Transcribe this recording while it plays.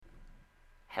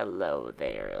Hello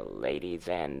there, ladies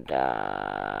and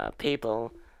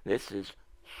people. This is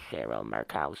Cheryl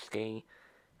Markowski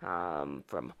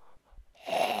from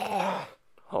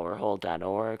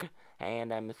horrorhole.org,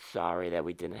 and I'm sorry that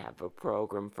we didn't have a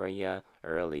program for you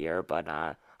earlier, but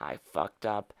I fucked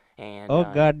up and Oh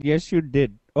God, yes you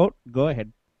did. Oh, go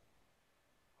ahead.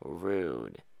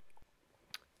 rude.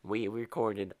 We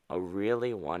recorded a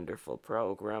really wonderful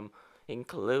program,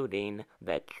 including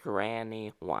that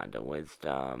tranny Wanda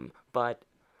Wisdom, but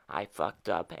I fucked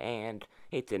up and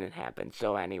it didn't happen.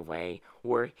 So anyway,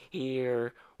 we're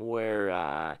here.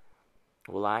 Well,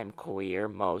 I'm queer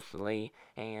mostly,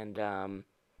 and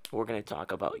we're gonna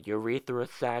talk about urethra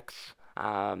sex,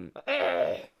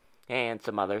 and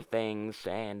some other things.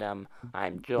 And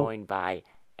I'm Oh, joined by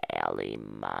Allie,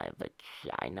 my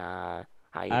vagina.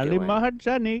 How you Ali doing?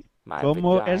 Mahajani, My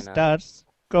 ¿cómo vagina. estás?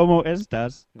 ¿Cómo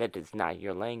estás? That is not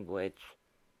your language.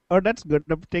 Oh, that's good.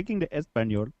 I'm taking the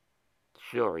Espanol.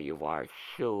 Sure you are.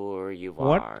 Sure you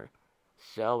What? are.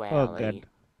 So, Oh Allie, God.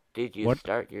 did you What?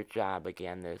 start your job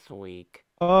again this week?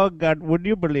 Oh God, would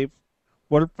you believe?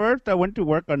 Well, first I went to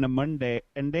work on a Monday,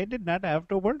 and they did not have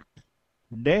to work.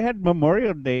 They had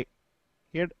Memorial Day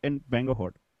here in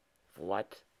Bangalore.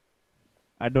 What?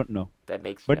 I don't know. That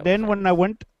makes But no then when I sense.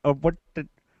 went,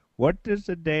 what is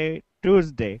the day?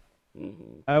 Tuesday.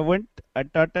 Hmm. I went. I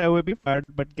thought I would be fired,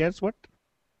 but guess what?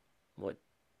 What?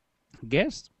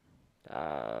 Guess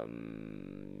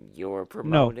You were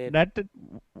no. promoted? That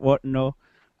what? No,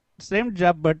 same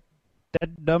job, but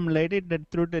that dumb lady that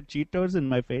threw the Cheetos in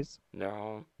my face.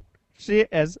 No. She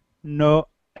is no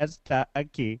está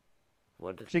aquí.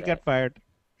 What is She got that? fired.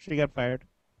 She got fired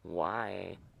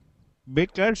Why?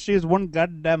 because she's one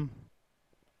goddamn.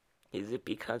 Is it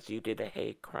because you did a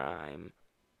hate crime?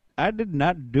 I did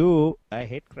not do. I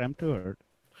hate crime to her.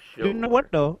 You know what Sure.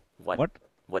 though? What? What?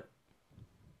 What?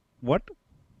 What?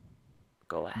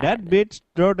 Go That ahead. bitch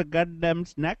threw the goddamn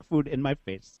snack food in my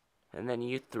face. And then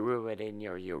you threw it in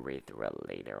your urethra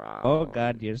later Oh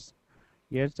God, on. yes,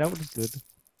 yes, that was good.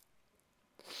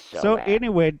 So, So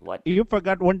anyway, what? you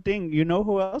forgot one thing. You know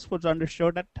who else was on the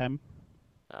show that time?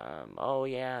 Oh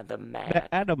yeah, the The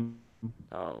mat. Adam.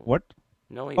 Oh, What?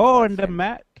 no, he Oh, and the wasn't.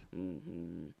 Matt.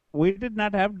 Mm-hmm. We did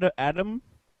not have the Adam.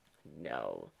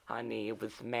 No, honey, it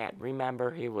was Matt.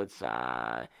 Remember, he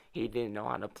didn't know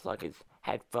how to plug his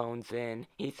headphones in.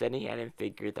 He said he hadn't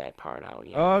figured that part out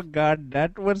yet. Oh God,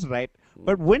 that was right.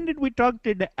 But when Mm-hmm. did we talk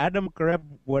to the Adam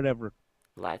Crab whatever?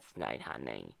 Last night,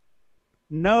 honey.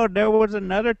 No, there was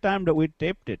another time that we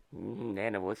taped it. Mm-hmm.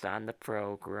 And it was on the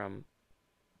program.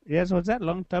 Yes, was that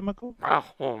long time ago?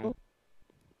 Oh,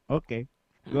 Okay,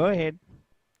 go mm-hmm. ahead.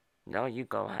 No, you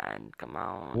go ahead. Come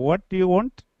on. What do you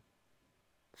want?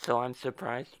 So I'm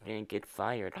surprised you didn't get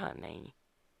fired, honey.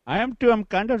 I am too. I'm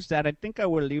kind of sad. I think I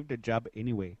will leave the job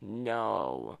anyway.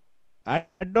 No. I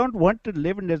don't want to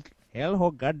live in this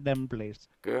hellhole goddamn place.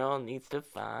 Girl needs to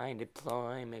find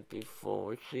employment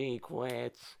before she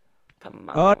quits. Come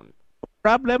Oh, on.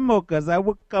 problemo, cause I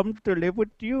would come to live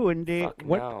with you and they Fuck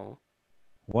what? no.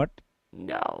 What?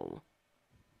 No.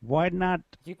 Why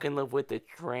not? You can live with the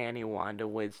tranny Wanda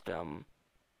Wisdom.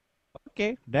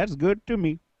 Okay, that's good to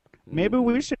me. Maybe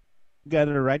we Mm-hmm. should get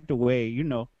it right away. You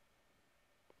know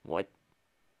What?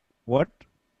 what?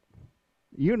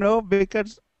 You know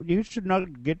because you should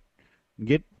not get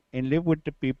and live with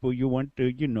the people you want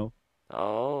to. You know.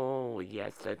 Oh,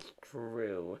 yes, that's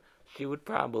true. She would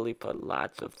probably put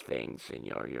lots of things in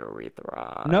your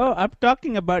urethra. No, I'm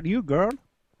talking about you, girl.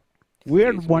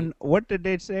 We're Excuse me? one. What did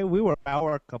they say? We were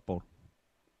power couple.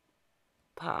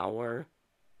 Power?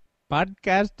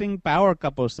 Podcasting power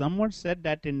couple. Someone said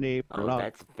that in the Oh, blog.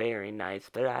 that's very nice,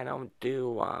 but I don't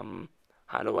do,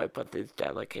 how do I put this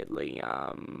delicately?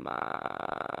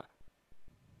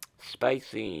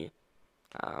 Spicy.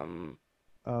 Um,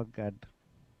 Oh God.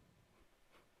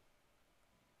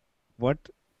 What?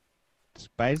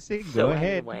 Spicy? Go so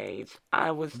ahead. anyways,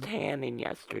 I was tanning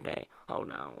yesterday. Oh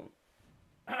no.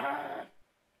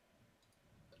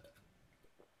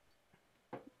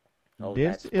 Oh, This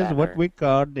that's is what better. we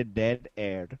call the dead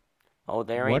air. Oh,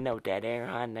 there ain't What? no dead air,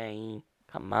 honey.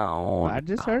 Come I on,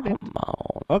 just heard it. come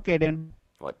on. Okay then.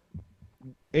 What?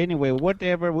 Anyway,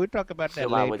 whatever. We'll talk about that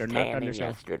So I was later, not on the tanning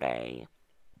show. yesterday,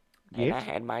 and I Yes?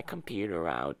 had my computer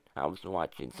out. I was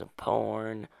watching some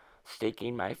porn,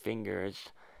 sticking my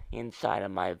fingers inside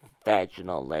of my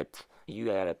vaginal lips. You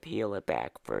gotta peel it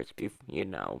back first, you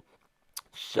know.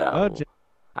 Oh, So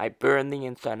I burned the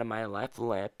inside of my left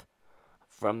lip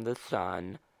from the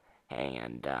sun,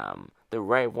 and the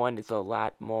right one is a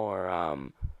lot more,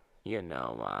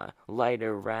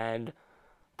 lighter red.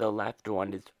 The left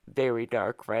one is very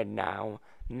dark red now.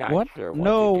 Not What? sure what to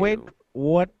No, wait. do.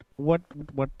 What? What?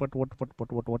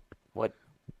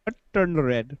 What turned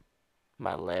red?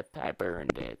 My lip, I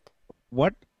burned it.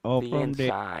 What? Oh, The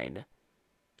inside.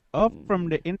 from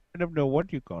the inside of the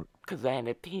what you call? Cause I had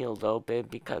it peeled open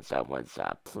because I was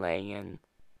playing.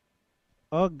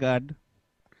 Oh God.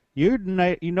 You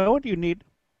know what you need?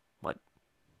 What?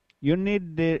 You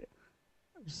need the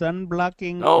sun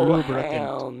blocking Oh lubricant.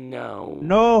 hell no.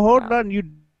 No, hold on. You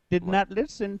did What? not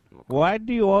listen. Why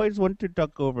do you always want to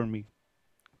talk over me?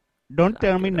 Don't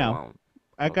tell me now.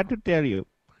 I got to tell you.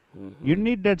 You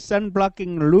need that sun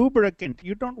blocking lubricant.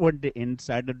 You don't want the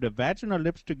inside of the vaginal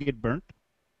lips to get burnt.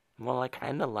 Well, I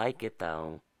kinda like it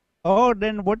though. Oh,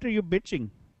 then what are you bitching?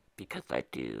 Because I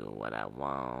do what I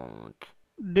want.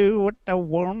 Do what I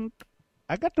want.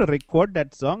 I got to record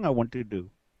that song I want to do.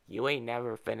 You ain't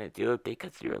never finna do it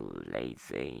because you're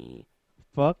lazy.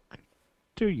 Fuck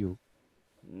to you.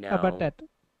 No. How about that?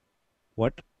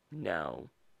 What? No.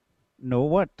 No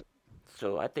what?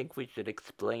 So I think we should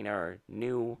explain our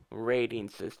new rating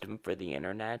system for the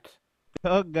internet.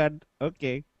 Oh God.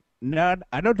 Okay. No,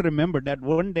 I don't remember that.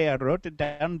 One day I wrote it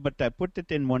down, but I put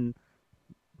it in one.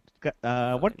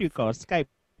 What do you call Skype?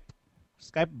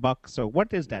 Skype box. So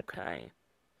what is that? Okay.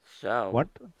 So What?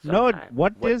 No.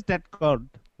 What is that called?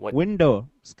 What? Window.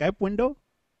 Skype window.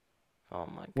 Oh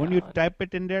my god. When you type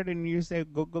it in there and you say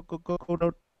go,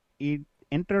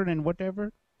 enter and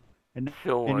whatever, and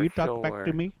you talk back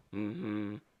to me.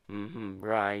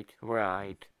 Right.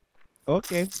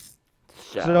 Okay.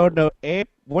 So the A.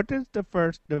 What is the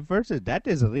first? The first is that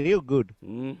is real good.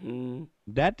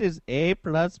 That is A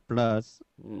plus plus.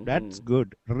 That's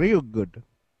good. Real good.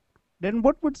 Then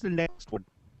what was the next one?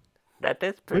 That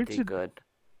is pretty good.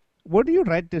 What do you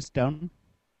write this down?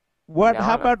 What? No,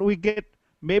 How no. about we get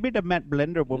maybe the Matt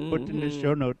Blender will put in the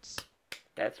show notes.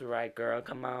 That's right, girl.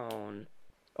 Come on.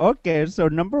 Okay, so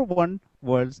number one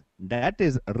was that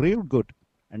is real good,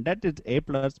 and that is A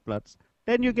plus plus.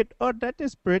 Then you get that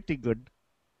is pretty good.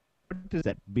 What is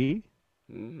that? B?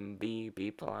 B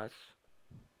plus.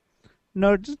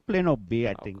 No, just plain old B,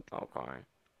 I think. Okay.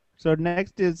 So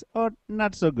next is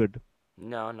not so good.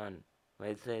 No.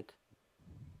 Is it?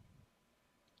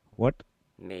 What?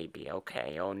 Maybe.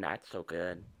 Okay. Oh, not so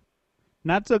good.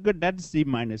 Not so good. That's C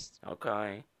minus.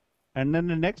 Okay. And then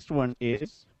the next one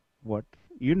is what?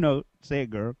 You know, say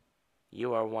girl.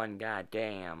 You are one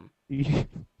goddamn.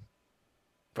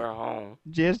 For home.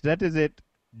 Yes, that is it.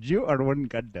 You are one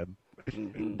goddamn.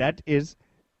 That is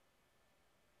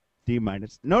D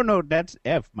minus. No, that's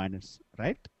F minus,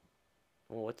 right?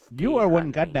 What's D, you are honey?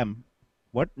 one goddamn.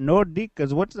 What? No D,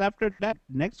 because what's after that?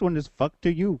 Next one is fuck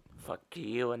to you. Fuck to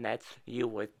you, and that's you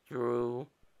withdrew.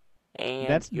 And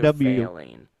that's you're W.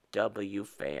 Failing. W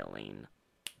failing.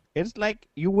 It's like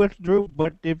you withdrew,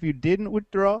 but if you didn't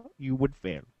withdraw, you would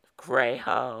fail.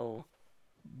 Greyho.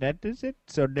 That is it.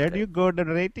 So there you go, the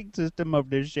rating system of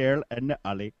the Cheryl and the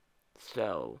Ali.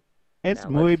 So, it's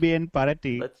muy bien para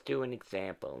ti. Let's do an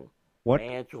example. What?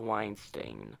 Madge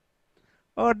Weinstein.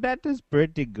 Oh, that is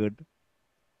pretty good.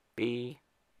 B.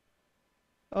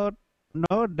 Oh,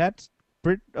 no, that's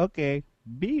pretty, okay.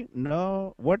 B,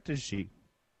 no, what is she?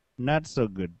 Not so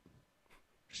good.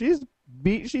 She's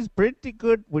pretty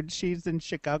good when she's in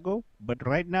Chicago, but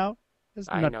right now, it's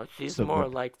not. I know, she's so more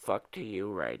good. like fuck to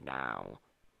you right now.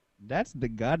 That's the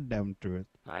goddamn truth.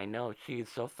 I know, she's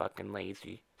so fucking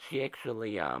lazy. She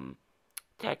actually,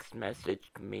 text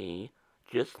messaged me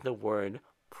just the word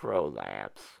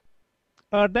prolapse.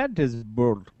 Oh, that is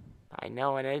bold. I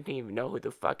know, and I didn't even know who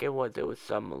the fuck it was. It was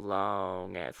some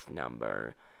long ass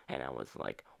number. And I was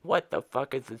like, what the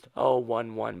fuck is this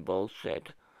 011 bullshit?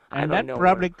 And that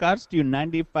probably cost you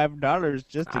 $95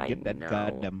 just to get that know.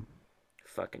 goddamn.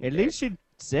 Fucking At dick. least she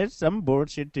said some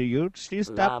bullshit to you. She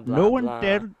stopped. Blah, No blah, one blah.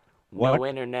 tell. What? No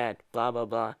internet. Blah blah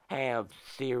blah. Have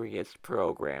serious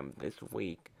program this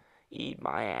week. Eat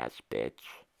my ass, bitch.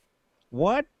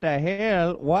 What the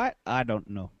hell? What? I don't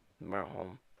know.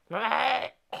 Merhom.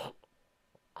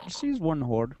 She's one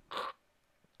whore.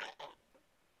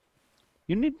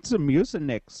 You need some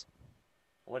Mucinex.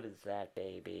 What is that,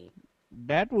 baby?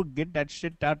 That will get that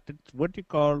shit out. It's what you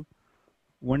call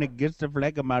when it gets the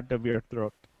phlegm out of your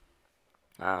throat.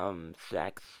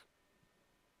 Sex.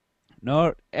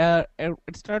 No,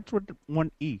 it starts with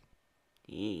one E.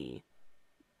 E.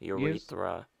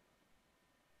 Urethra.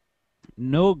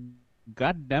 No,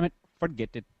 god damn it, forget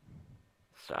it.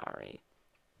 Sorry.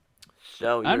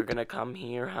 So you're gonna come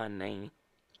here, honey?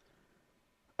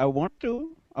 I want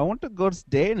to go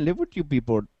stay and live with you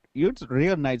people. You're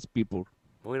real nice people.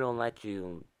 We don't let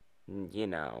you, you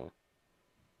know.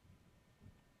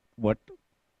 What?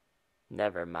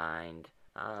 Never mind.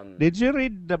 Did you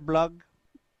read the blog?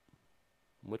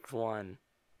 Which one?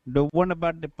 The one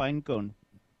about the pine cone.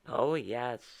 Oh,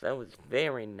 yes, that was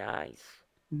very nice.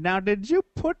 Now, did you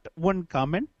put one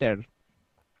comment there?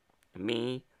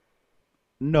 Me?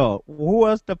 No. Who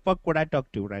else the fuck would I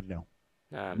talk to right now?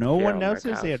 No one Cheryl else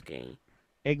is here. Murkowski.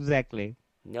 Exactly.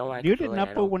 No, You did actually,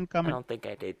 not put one I comment. don't think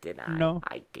I did I? No.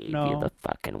 I gave you No. the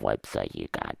fucking website, you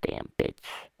goddamn bitch.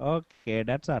 Okay,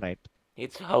 that's alright.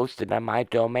 It's hosted on my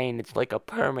domain. It's like a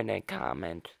permanent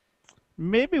comment.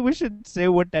 Maybe we should say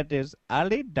what that is.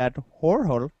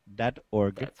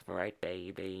 ali.whorehole.org. That's right,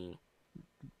 baby.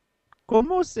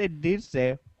 ¿Cómo se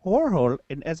dice whorehole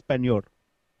en español?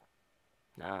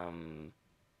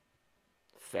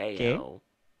 Feo.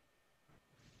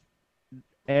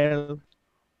 El...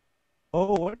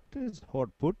 Oh, what is hole?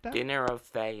 Puta? Dinner of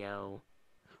Feo.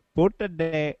 Puta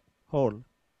de hole.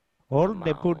 Hole Come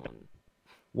de puta. on.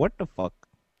 What the fuck?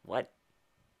 What?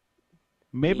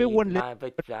 Maybe Eat one my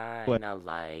vagina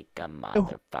like a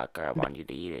motherfucker. I want you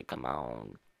to eat it. Come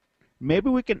on. Maybe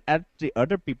we can ask the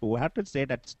other people how to say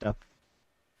that stuff.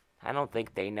 I don't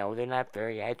think they know. They're not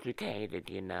very educated,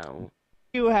 you know.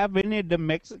 Do you have any of the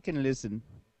Mexican listen?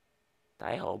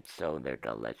 I hope so. They're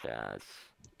delicious.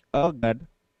 Oh God,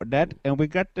 that and we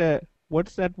got the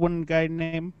what's that one guy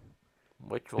name?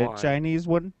 Which The one? Chinese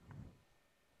one?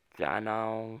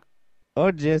 Jono.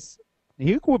 Oh, just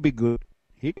he could be good.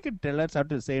 He could tell us how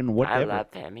to say in whatever. I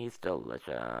love him. He's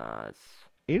delicious.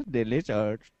 He's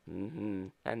delicious.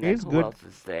 And then He's who good. else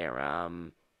is there?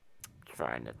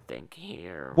 Trying to think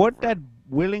here. What that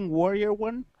willing warrior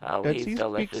one? Oh, Does he's he speak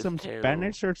delicious some too.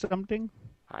 Spanish or something?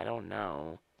 I don't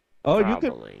know. Oh,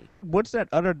 Probably. you could. What's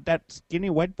that skinny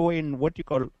white boy in what you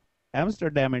call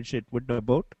Amsterdam and shit with the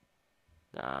boat?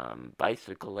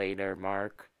 Bicyclator,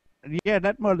 Mark. Yeah,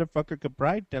 that motherfucker could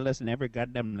probably tell us in every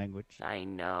goddamn language. I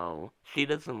know. She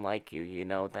doesn't like you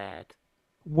know that?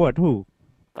 What? Who?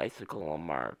 Bicycle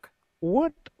Mark.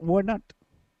 What? Why not?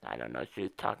 I don't know. She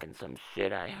was talking some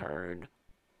shit I heard.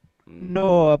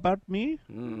 No, about me?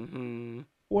 Mm-hmm.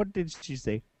 What did she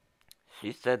say?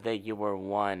 She said that you were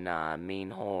one mean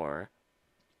whore.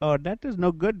 Oh, that is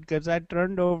no good because I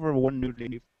turned over one new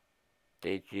leaf.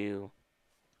 Did you?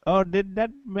 Oh, did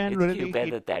that man It's really too bad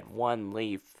hit? that one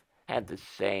leaf had the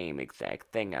same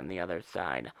exact thing on the other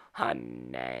side.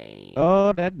 Honey.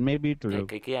 Oh, that may be true.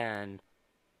 Pick again.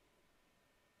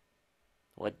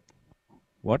 What?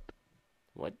 What?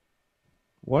 What?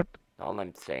 What? All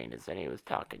I'm saying is that he was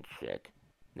talking shit.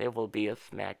 There will be a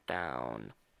smackdown.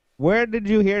 Where did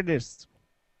you hear this?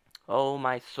 Oh,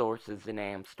 my sources in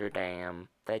Amsterdam.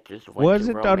 That just went Was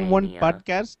to it Romania. on one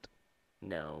podcast?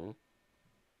 No.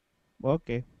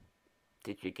 Okay.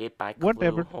 Did you get my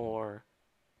Whatever. clue, whore?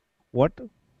 What?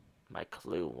 My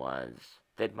clue was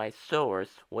that my source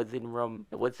was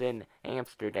in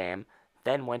Amsterdam,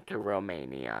 then went to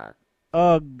Romania.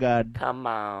 Oh God. Come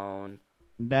on.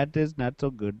 That is not so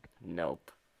good.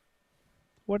 Nope.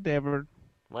 Whatever.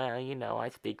 Well, you know, I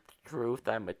speak the truth.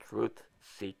 I'm a truth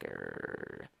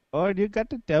seeker. Oh, you got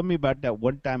to tell me about that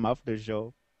one time off the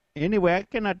show. Anyway, I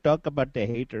cannot talk about the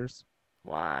haters.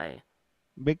 Why?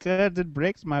 Because it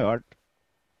breaks my heart.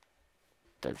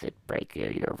 Does it break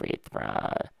your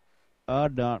urethra? Oh,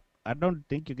 no. I don't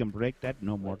think you can break that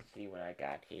no more. Let's see what I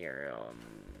got here.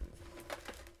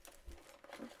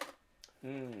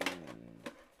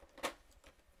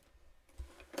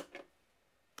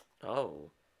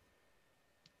 Oh.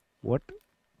 What?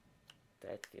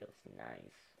 That feels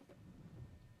nice.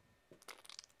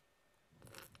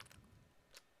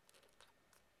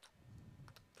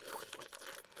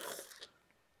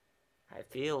 I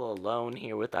feel alone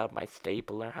here without my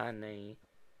stapler, honey.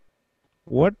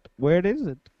 What? Where is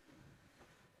it?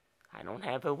 I don't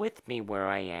have it with me where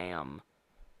I am.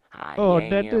 I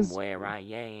that am is where I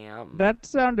am. That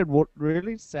sounded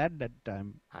really sad that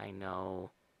time. I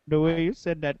know. The way you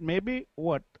said that. Maybe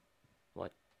what?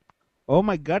 What? Oh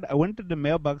my God! I went to the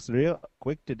mailbox real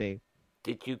quick today.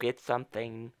 Did you get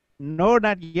something? No,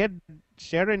 not yet.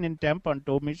 Sharon in Tampon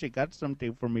told me she got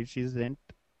something for me. She sent.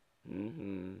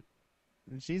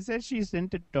 She said she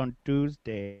sent it on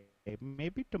Tuesday.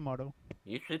 Maybe tomorrow.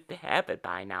 You should have it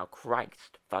by now.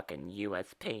 Christ. Fucking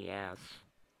USPS.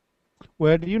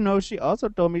 Well, you know, she also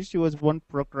told me she was one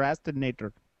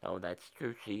procrastinator. Oh, that's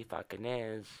true. She fucking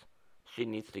is. She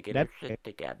needs to get her shit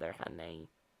together, honey.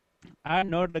 I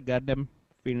know the goddamn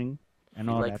feeling and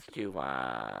all that. She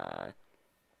likes to,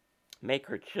 make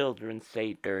her children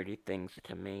say dirty things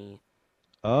to me.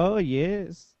 Oh,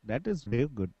 yes. That is real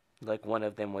good. Like one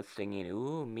of them was singing,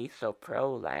 ooh, miso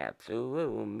prolapse,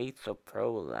 ooh, miso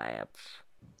prolapse.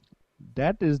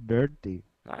 That is dirty.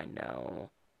 I know.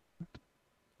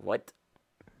 What?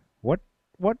 What?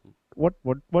 What? What? What?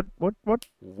 What? What? What? What?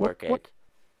 Work What? it.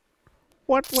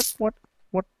 What? What? What?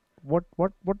 What? What?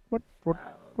 What? What? What? What?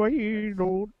 Let's Why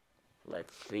don't?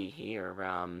 let's see here.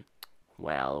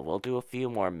 Well, we'll do a few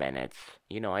more minutes.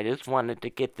 I just wanted to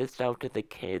get this out to the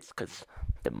kids 'cause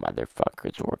the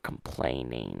motherfuckers were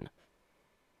complaining.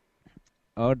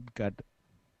 Oh God.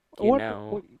 What?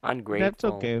 That's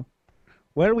Ungrateful. okay.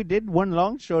 Well, we did one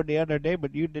long show the other day,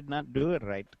 but you did not do it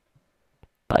right.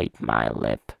 Bite my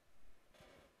lip.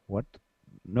 What?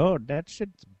 No, that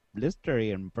shit's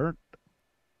blistery and burnt.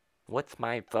 What's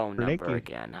my phone number Flaky.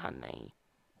 again, honey?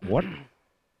 What?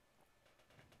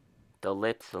 The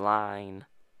lips line.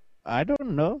 I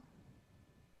don't know.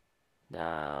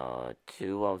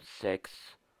 206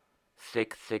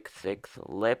 666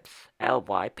 lips.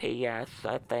 LYPS,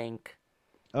 I think.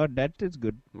 Oh, that is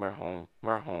good. We're home.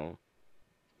 We're home.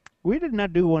 We did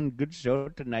not do one good show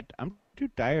tonight. I'm too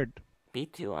tired. Me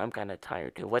too. I'm kind of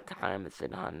tired too. What time is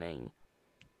it, honey?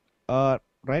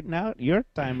 Right now your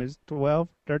time is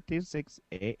 12:36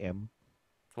 a.m.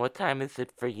 What time is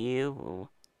it for you?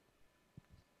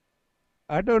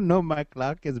 I don't know. My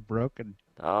clock is broken.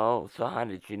 Oh, so how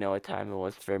did you know what time it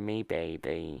was for me,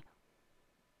 baby?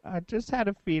 I just had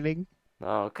a feeling.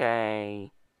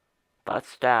 Okay.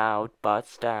 Bust out,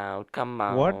 bust out. Come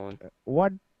What? on.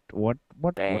 What? What?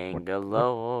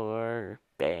 Bangalore.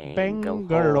 Bangalore.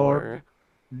 Bangalore.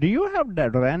 Do you have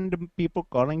that random people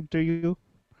calling to you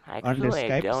on the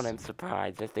Actually, I don't. Skypes? I'm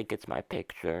surprised. I think it's my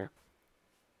picture.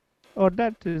 Oh,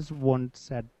 that is one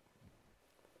sad.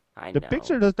 I The know.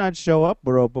 picture does not show up,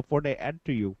 bro, before they add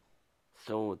to you.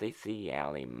 So they see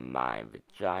Allie, my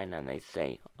vagina, and they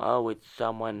say, oh, it's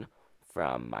someone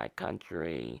from my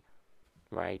country,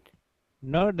 right?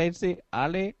 No, they say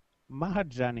Ale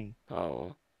Mahajani.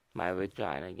 Oh, my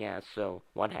vagina. Yeah, so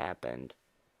what happened?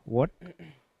 What?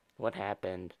 What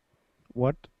happened?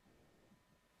 What?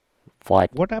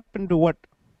 What? What happened to what?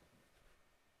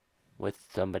 With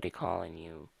somebody calling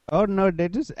you. Oh no, they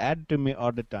just add to me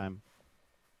all the time.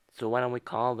 So why don't we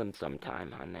call them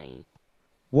sometime, honey?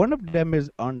 One of them is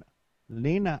on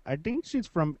Lena. I think she's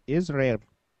from Israel.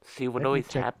 See, what Let me always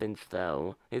check. happens,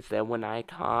 though, is that when I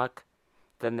talk,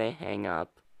 then they hang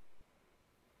up.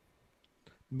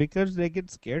 Because they get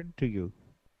scared to you.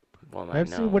 Well, I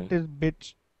Let's see what know. this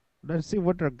bitch. Let's see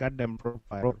what her goddamn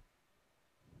profile.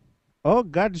 Oh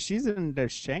God, she's in the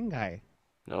Shanghai.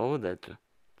 Oh, that's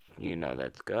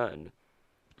good.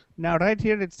 Now right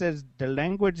here it says the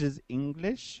language is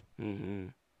English, Mm-hmm.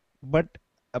 but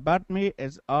about me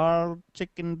is all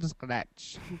chicken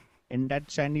scratch in that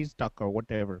Chinese talk or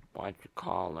whatever. Why'd you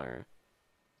call her?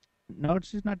 No,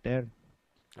 she's not there.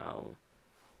 Oh.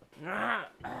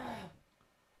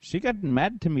 She got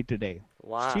mad to me today. She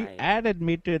Why? added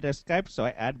me to the Skype, so I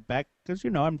add back because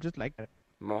I'm just like that.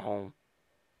 Mohon.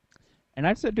 And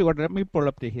I said to her, let me pull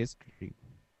up the history.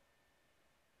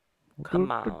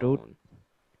 Come on.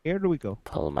 Here we go.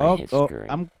 Pull my Oh, history.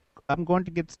 I'm going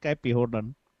to get Skypey. Hold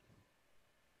on.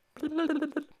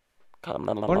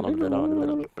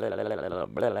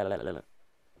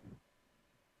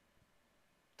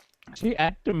 She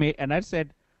added to me, and I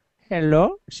said,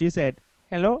 "Hello." She said,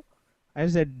 "Hello." I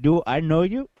said, "Do I know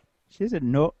you?" She said,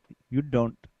 "No, you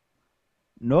don't."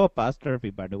 No apostrophe,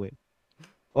 by the way.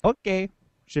 Okay.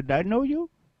 Should I know you?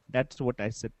 That's what I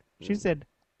said. She said,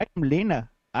 "I'm Lena.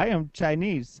 I am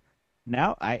Chinese.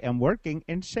 Now I am working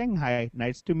in Shanghai.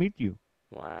 Nice to meet you."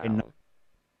 And, Wow.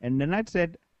 and then I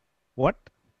said, "What?"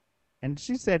 And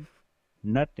she said,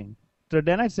 "Nothing." So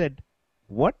then I said,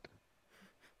 "What?"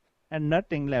 And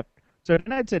nothing left. So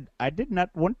then I said, "I did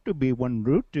not want to be one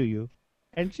rude to you."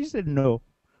 And she said, "No,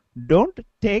 don't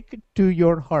take it to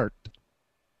your heart.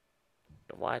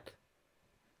 What?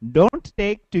 Don't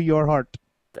take to your heart."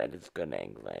 That is good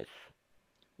English.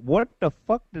 What the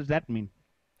fuck does that mean?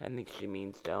 I think she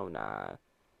means don't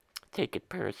take it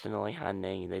personally,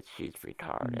 honey, that she's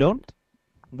retarded. Don't?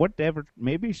 Whatever.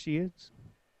 Maybe she is.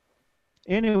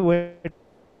 Anyway,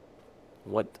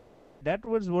 What? that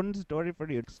was one story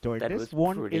for you. Story. That This was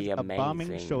one pretty is a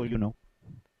bombing show, amazing.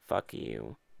 Fuck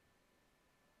you.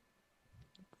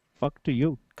 Fuck to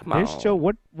you. Come This show,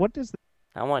 on. what is the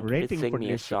I want you to rating sing for me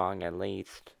a this show? song at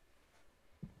least.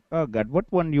 Oh God,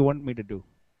 what one do you want me to do?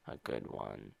 A good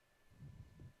one.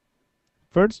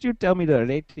 First, you tell me the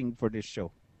rating for this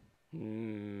show.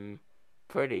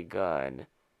 Pretty good.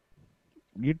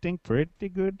 You think pretty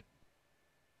good?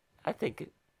 I think,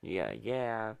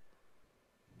 yeah.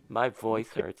 My voice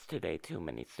hurts today, too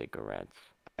many cigarettes.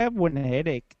 I have one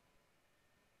headache.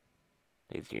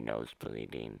 Is your nose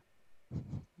bleeding?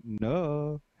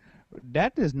 No,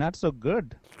 that is not so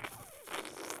good.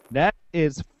 That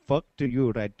is fuck to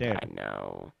you right there. I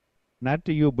know. Not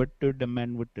to you, but to the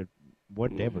man with the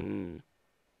whatever. Mm-hmm.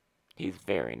 He's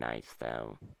very nice,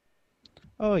 though.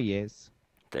 Oh, yes.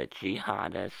 The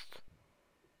jihadist.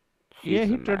 Yeah,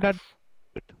 She's a he turned out mess.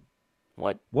 good.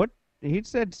 What? What? He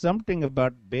said something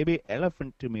about baby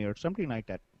elephant to me or something like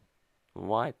that.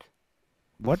 What?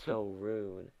 What? So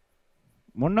rude.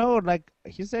 Well, no, like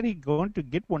he said he going to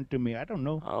get one to me. I don't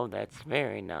know. Oh, that's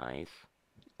very nice.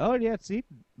 Oh, yeah, see?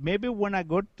 Maybe when I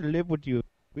go to live with you,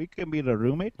 we can be the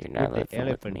roommates You're not with the living with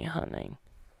elephant. me, honey.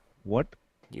 What?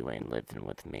 You ain't living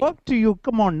with me. Fuck to you.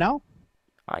 Come on now.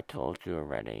 I told you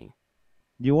already.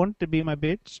 You want to be my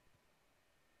bitch?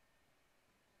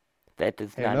 That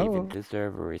does not even Hello?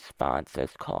 deserve a response.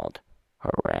 That's called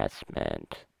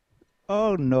harassment.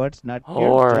 Oh, no, it's not.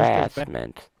 You're just as bad.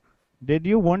 Harassment. Did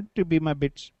you want to be my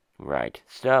bitch? Right.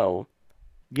 So,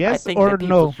 I Yes think or that people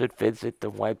no? should visit the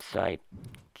website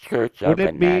Church Would of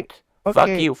it be Annette. Fuck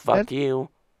okay? you, fuck Let's you.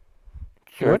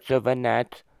 what?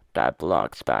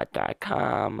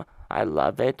 Churchofannette.blogspot.com. I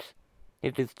love it.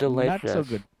 It is Not so delicious.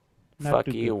 good. Not Fuck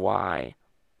too you, good. why?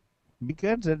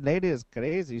 Because that lady is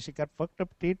crazy. She got fucked up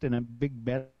teeth and a big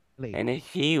belly. And a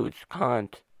huge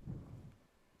cunt.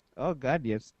 Oh God,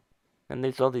 yes. And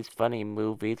there's all these funny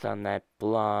movies on that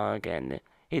blog, and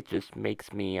it just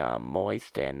makes me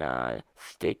moist and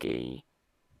sticky.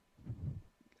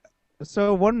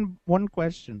 So one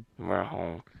question.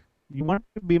 Well, You want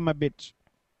to be my bitch?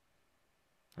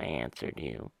 I answered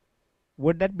you.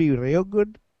 Would that be real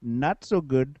good? Not so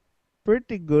good?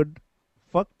 Pretty good?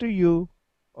 Fuck to you?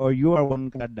 Or you are one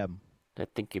goddamn? I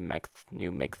think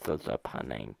you mix those up,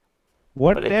 honey.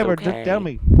 But it's Whatever. Just tell okay.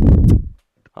 me.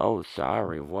 Oh,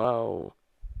 sorry. Whoa.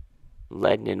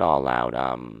 Letting it all out.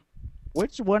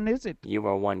 Which one is it? You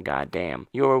are one goddamn.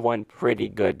 You are one pretty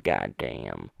good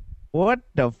goddamn. What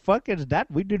the fuck is that?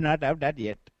 We do not have that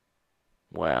yet.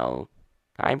 Well,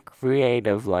 I'm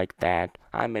creative like that.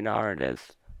 I'm an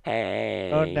artist. Oh,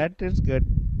 Hey. that is good.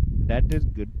 That is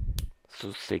good.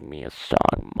 So sing me a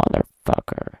song,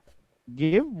 motherfucker.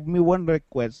 Give me one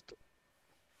request.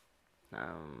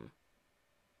 Um,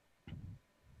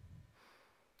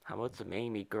 how about some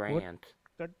Amy What? Grant?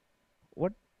 God,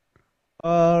 what?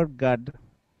 Oh God.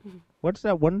 What's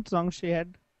that one song she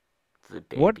had? The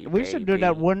What? baby We should do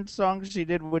that baby. one song she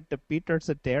did with the Peter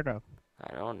Cetera.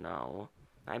 I don't know.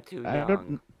 I'm too I young.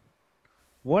 don't.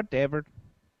 Whatever.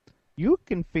 You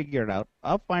can figure it out.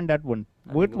 I'll find that one.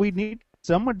 I What think it we was need.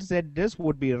 Someone said this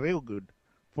would be real good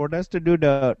for us to do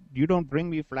the "You Don't Bring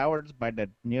Me Flowers" by the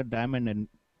Neil Diamond and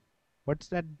what's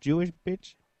that Jewish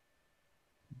bitch?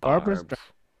 Barbara Barb's.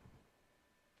 Streisand.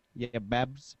 Yeah,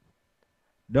 Babs.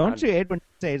 How, Don't you hate when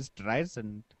it says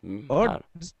Streisand? Or how,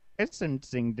 does Streisand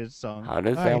sing this song? how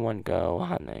does that one go,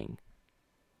 honey?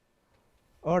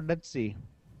 Or let's see.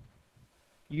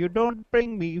 You don't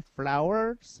bring me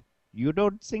flowers. You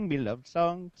don't sing me love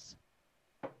songs.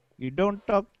 You don't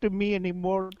talk to me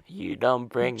anymore. You don't You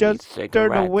bring me just turn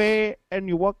cigarettes. away and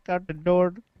you walk out the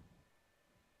door.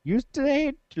 Used to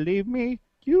hate to leave me.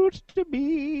 Used to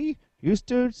be. Used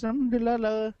to some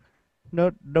la.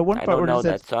 No, the one I part don't where it know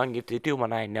that says song. You have to do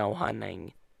what I know,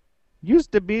 honey.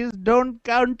 used to be's don't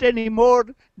count anymore.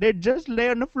 They just lay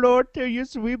on the floor till you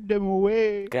sweep them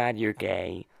away. God, you're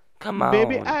gay. Come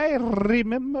Baby, on. I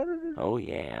remember Oh,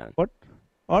 yeah. what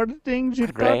all the things you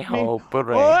taught me. Parejo,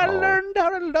 Oh, I parejo. learned how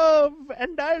to love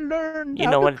and I learned You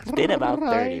how know to what? It's been about 30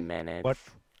 cry. minutes. What?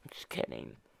 Just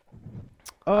kidding.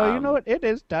 Oh, you know what? It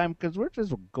is time because we're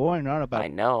just going on I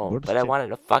about know, but I bullshit.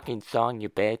 wanted a fucking song, you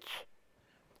bitch.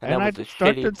 And And that I was a shitty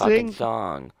started fucking saying,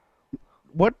 song.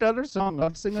 what other song?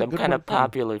 I'll sing a Some good kind one of for you.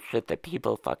 popular shit that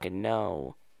people fucking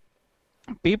know.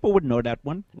 People would know that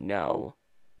one. No.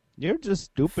 You're just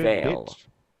stupid Fail. bitch.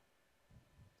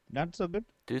 Not so good.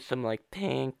 Do some like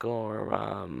Pink or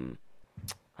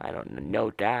I don't know,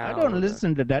 No Doubt. I don't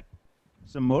listen to that.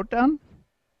 Some Motown?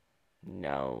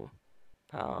 No.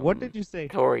 What did you say?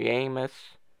 Tori Amos.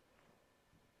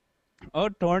 Oh,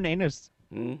 Torn Anus.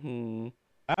 Mm-hmm.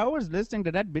 I was listening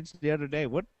to that bitch the other day.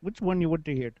 Which one you want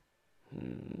to hear?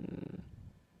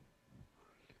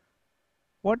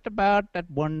 What about that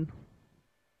one?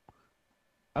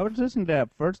 I was listening to that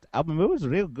first album. It was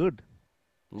real good.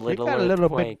 Little She got a little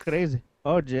bit Earthquakes. crazy.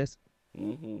 Oh, Jess.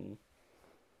 Mm-hmm.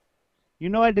 You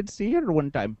know, I did see her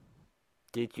one time.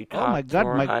 Did you Oh talk my to God,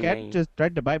 her, my honey? cat just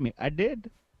tried to bite me. I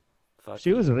did. Fuck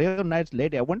She was a you. real nice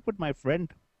lady. I went with my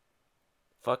friend.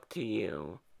 Fuck to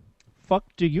you.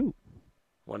 Fuck to you.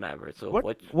 Whatever. So What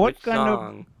which kind of...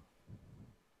 song?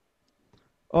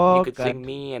 Oh, You could sing God.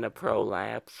 me in a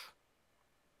prolapse.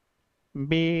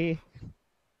 Be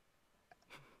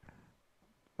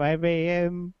 5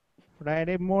 a.m.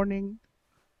 Friday morning,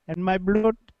 and my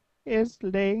blood is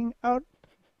laying out,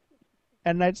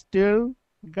 and I still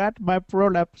got my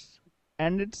prolapse,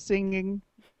 and it's singing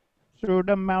through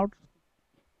the mouth.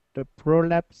 The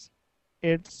prolapse,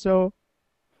 it's so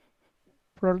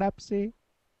prolapsy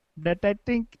that I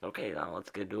think Okay, now let's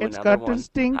go do it's another got to one. How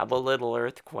stink. about little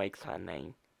earthquakes,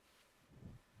 honey?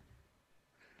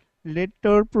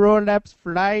 Little prolapse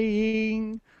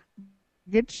flying,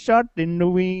 get shot in the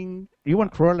wing. You Uh,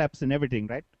 want prolapse and everything,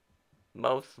 right?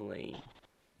 mostly.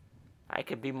 I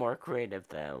could be more creative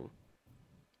though.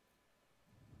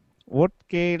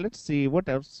 Okay, let's see what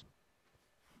else.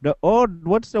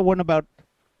 What's the one about?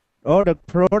 Oh, the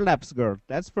prolapse girl.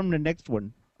 That's from the next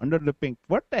one. Under the pink.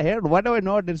 What the hell? Why do I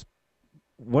know this?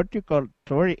 What you call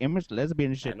Tori Amos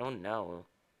lesbian I shit? don't know,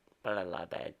 but I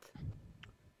love it.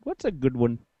 What's a good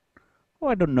one? Oh,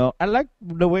 I don't know. I like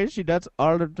the way she does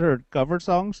all of her cover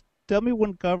songs. Tell me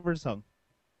one cover song.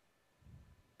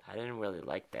 I didn't really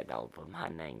like that album,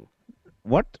 honey.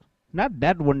 What? Not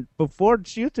that one. Before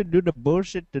she used to do the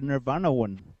bullshit, the Nirvana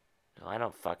one. No, I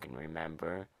don't fucking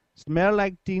remember. Smell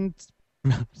like teen,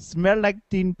 smell like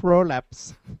teen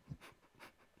prolapse.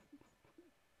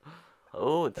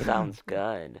 Oh, it sounds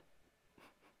good.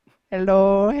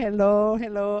 Hello, hello,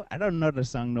 hello. I don't know the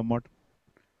song no more.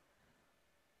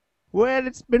 Well,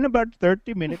 it's been about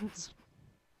 30 minutes.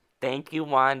 Thank you,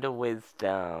 Wanda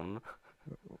Wisdom.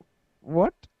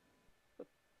 What?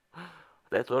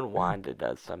 That's what Wanda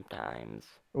does sometimes.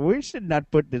 We should not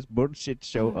put this bullshit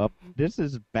show up. This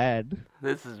is bad.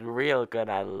 This is real good.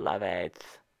 I love it.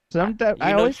 Sometimes You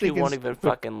I know always she think it's won't even stupid.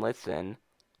 fucking listen.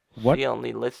 What? She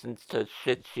only listens to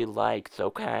shit she likes,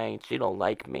 okay? She don't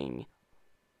like me.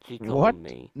 She What? told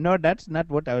me. No, that's not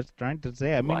what I was trying to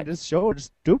say. I mean, What? this show is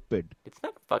stupid. It's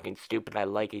not fucking stupid. I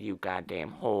like it, you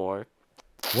goddamn whore.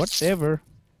 Whatever.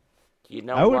 You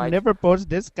know I would what? never post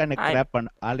this kind of I'm. crap on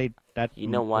Ali. That You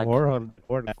know what?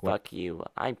 or like what? Fuck you.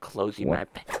 I'm closing What?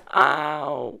 my.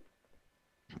 Ow!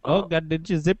 Oh Oh, God! Did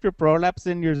you zip your prolapse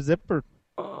in your zipper?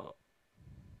 oh,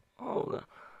 oh.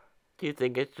 Do you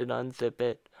think I should unzip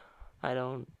it? I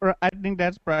don't. Or I think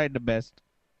that's probably the best.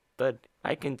 But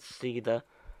I can see the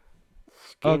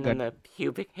Oh skin and God! the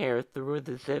pubic hair through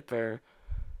the zipper.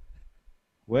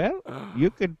 Well, Ugh. you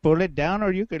could pull it down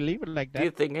or you could leave it like Do that.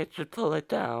 you think I should pull it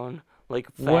down? Like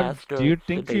What do faster? you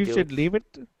think you should leave it?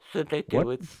 Should they What? do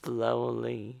it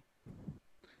slowly?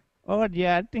 Oh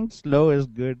yeah, I think slow is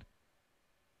good.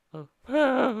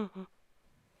 Oh.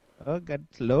 Oh God,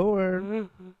 slower, Do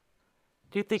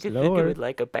you think I should do slower. it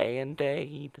like a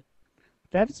band-aid?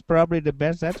 That's probably the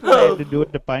best. That's what I had to do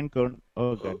with the pine cone.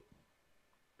 Oh God,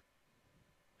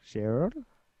 Cheryl,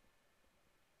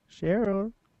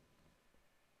 Cheryl.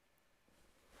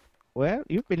 Well,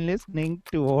 you've been listening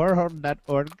to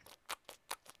horror.org.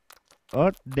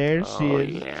 Oh, there she Oh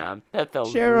is. yeah, that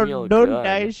felt real Cheryl, don't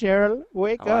die, good. Cheryl.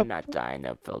 Wake Oh, I'm up. not dying.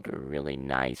 That felt really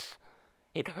nice.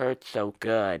 It hurt so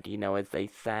good, as they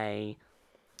say.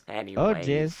 Oh, Anyways,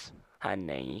 Jess.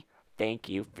 honey, thank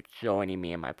you for joining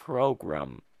me in my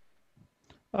program.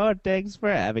 Oh, thanks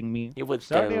for having me. It was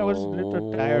Sorry I was a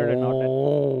little tired and all that.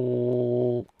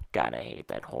 God, I hate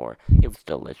that whore. It was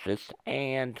delicious.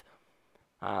 And,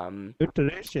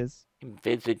 Nutritious.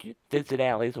 visit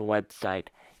Allie's website,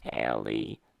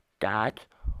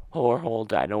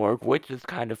 Allie.whorehole.org, which is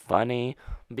kind of funny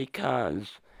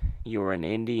because you're an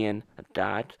Indian, a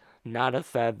dot, not a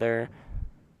feather,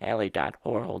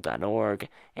 Allie.whorehole.org,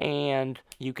 and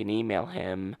you can email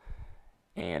him,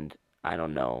 and I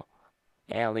don't know,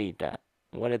 Allie.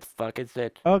 What the fuck is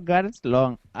it? Oh, God, it's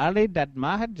long.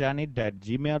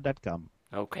 ali.mahajani@gmail.com.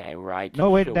 Okay, right, No,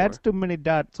 wait, that's sure. too many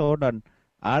dots. Hold on.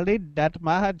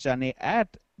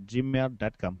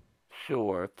 ali.mahajani@gmail.com.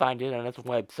 Sure, find it on his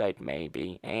website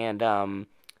maybe. And of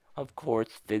course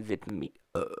visit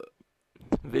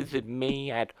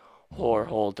me at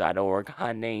whorehole.org,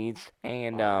 honeys.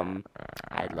 And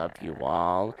I love you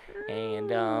all.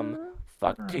 And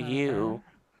fuck to you.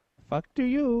 Fuck to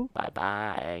you. Bye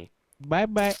bye. Bye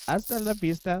bye. Hasta la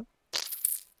vista.